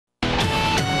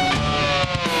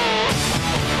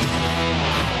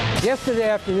Yesterday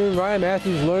afternoon, Ryan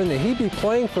Matthews learned that he'd be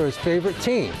playing for his favorite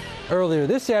team. Earlier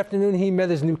this afternoon, he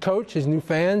met his new coach, his new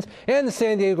fans, and the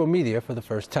San Diego media for the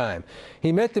first time.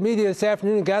 He met the media this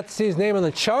afternoon and got to see his name on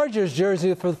the Chargers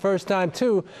jersey for the first time,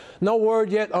 too. No word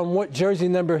yet on what jersey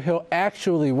number he'll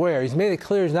actually wear. He's made it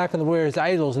clear he's not going to wear his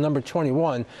idol's number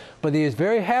 21, but he is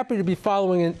very happy to be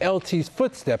following in LT's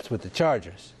footsteps with the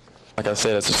Chargers. Like I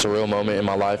said, it's a surreal moment in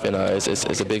my life, and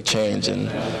it's a big change. And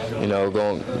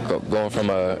going from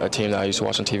a team that I used to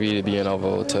watch on TV to being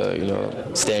able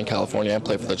to stay in California and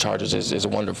play for the Chargers is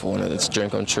wonderful, and it's a dream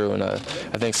come true. And I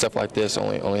think stuff like this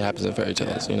only happens in fairy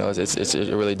tales.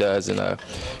 It really does. And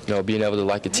being able to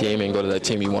like a team and go to that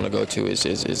team you want to go to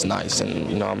is nice.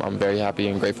 And I'm very happy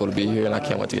and grateful to be here, and I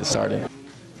can't wait to get started.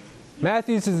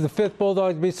 Matthews is the fifth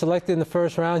Bulldog to be selected in the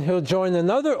first round. He'll join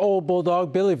another old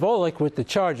Bulldog, Billy Volek, with the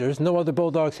Chargers. No other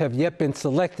Bulldogs have yet been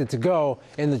selected to go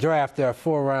in the draft. There are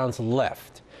 4 rounds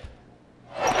left.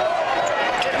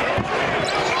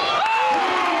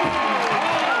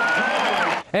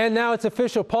 And now it's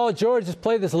official. Paul George has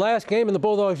played this last game in the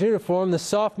Bulldogs uniform. The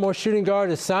sophomore shooting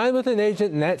guard is signed with an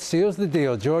agent, and that seals the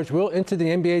deal. George will enter the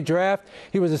NBA draft.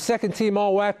 He was a second-team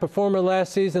All-WAC performer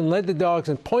last season, led the Dogs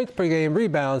in points per game,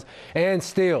 rebounds, and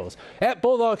steals. At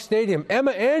Bulldog Stadium,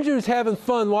 Emma Andrews having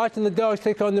fun watching the Dogs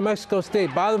take on New Mexico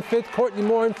State. Bottom fifth, Courtney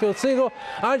Moore infield single.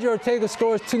 Andre Ortega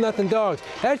scores 2-0 Dogs.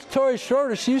 That's Tori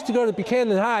Schroeder. She used to go to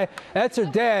Buchanan High. That's her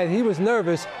dad. He was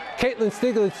nervous. Caitlin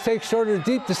Stiglitz takes Schroeder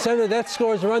deep to center. That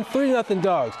scores a run, 3-0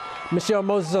 Dogs. Michelle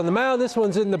Moses on the mound. This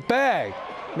one's in the bag.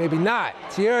 Maybe not.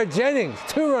 Tiara Jennings,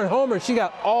 2-run homer. She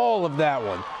got all of that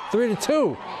one.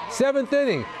 3-2. 7th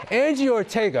inning. Angie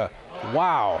Ortega.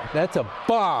 Wow, that's a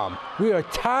bomb. We are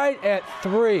tied at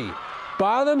 3.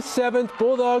 Bottom 7th.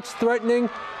 Bulldogs threatening,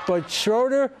 but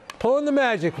Schroeder pulling the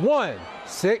magic. 1,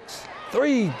 6,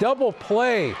 3. Double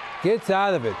play. Gets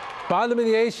out of it. Bottom of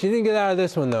the 8th. She didn't get out of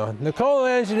this one, though. Nicole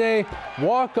Angenet,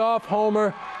 walk-off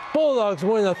homer. Bulldogs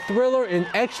win a thriller in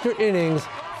extra innings,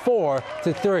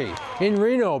 4-3. In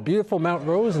Reno, beautiful Mount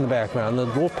Rose in the background. The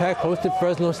Wolfpack hosted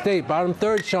Fresno State. Bottom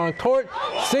 3rd, Sean Court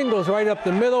singles right up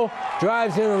the middle,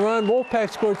 drives in a run.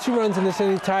 Wolfpack scored 2 runs in this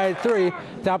inning, tied at 3.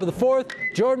 Top of the 4th,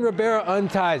 Jordan Rivera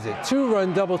unties it.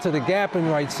 2-run double to the gap in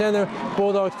right center.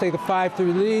 Bulldogs take a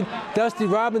 5-3 lead. Dusty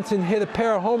Robinson hit a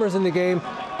pair of homers in the game.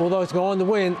 Bulldogs go on to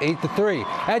win 8-3.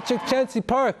 At Chukchensi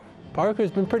Park,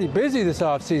 Parker's been pretty busy this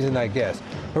offseason, I guess.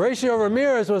 Horatio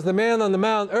Ramirez was the man on the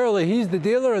mound early. He's the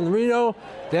dealer in Reno.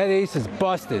 That ace is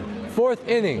busted. 4th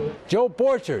inning, Joe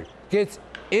Borchard gets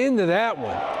into that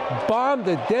one. Bombed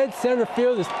to dead center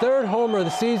field, his 3rd homer of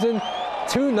the season.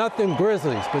 2-0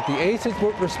 Grizzlies, but the Aces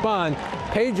would respond.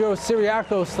 Pedro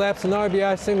Siriaco slaps an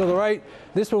RBI single to right.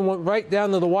 This one went right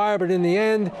down to the wire, but in the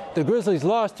end, the Grizzlies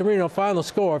lost to Reno. Final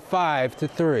score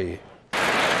 5-3.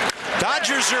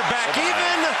 Dodgers are back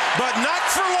even, but not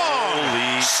for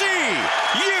long. See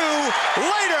you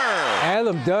later.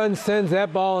 Adam Dunn sends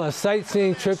that ball on a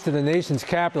sightseeing trip to the nation's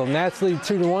capital. Nats lead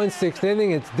 2-1, 6th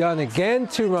inning. It's done again.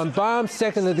 2-run bomb,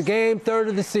 2nd of the game, 3rd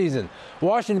of the season.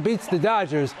 Washington beats the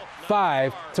Dodgers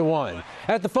 5-1.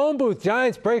 At the phone booth,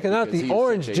 Giants breaking out the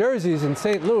orange jerseys in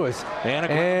St. Louis.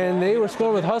 And they were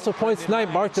scoring with hustle points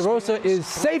tonight. Mark DeRosa is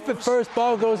safe at first.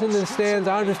 Ball goes into the stands.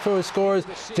 Andres Torres scores.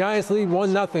 Giants lead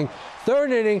 1-0.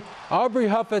 3rd inning, Aubrey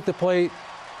Huff at the plate.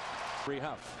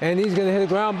 And he's going to hit a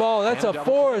ground ball. That's a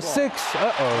 4-6.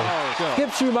 Uh-oh.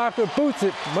 Skip Schumacher boots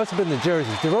it. Must have been the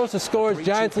jerseys. DeRosa scores.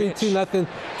 Giants lead 2-0.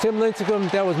 Tim Lincecum,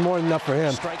 that was more than enough for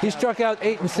him. He struck out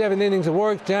 8 and 7 innings of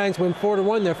work. Giants win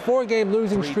 4-1. Their 4-game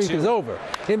losing streak is over.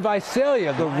 In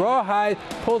Visalia, the Rawhide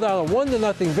pulled out a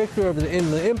 1-0 victory over the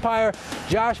Inland Empire.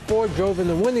 Josh Ford drove in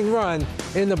the winning run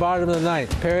in the bottom of the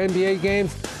 9th. Pair of NBA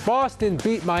games. Boston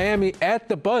beat Miami at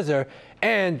the buzzer,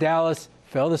 and Dallas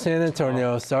fell to San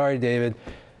Antonio. Sorry, David.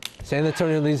 San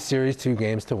Antonio leads the series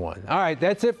 2-1. All right,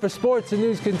 that's it for sports. The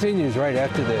news continues right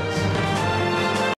after this.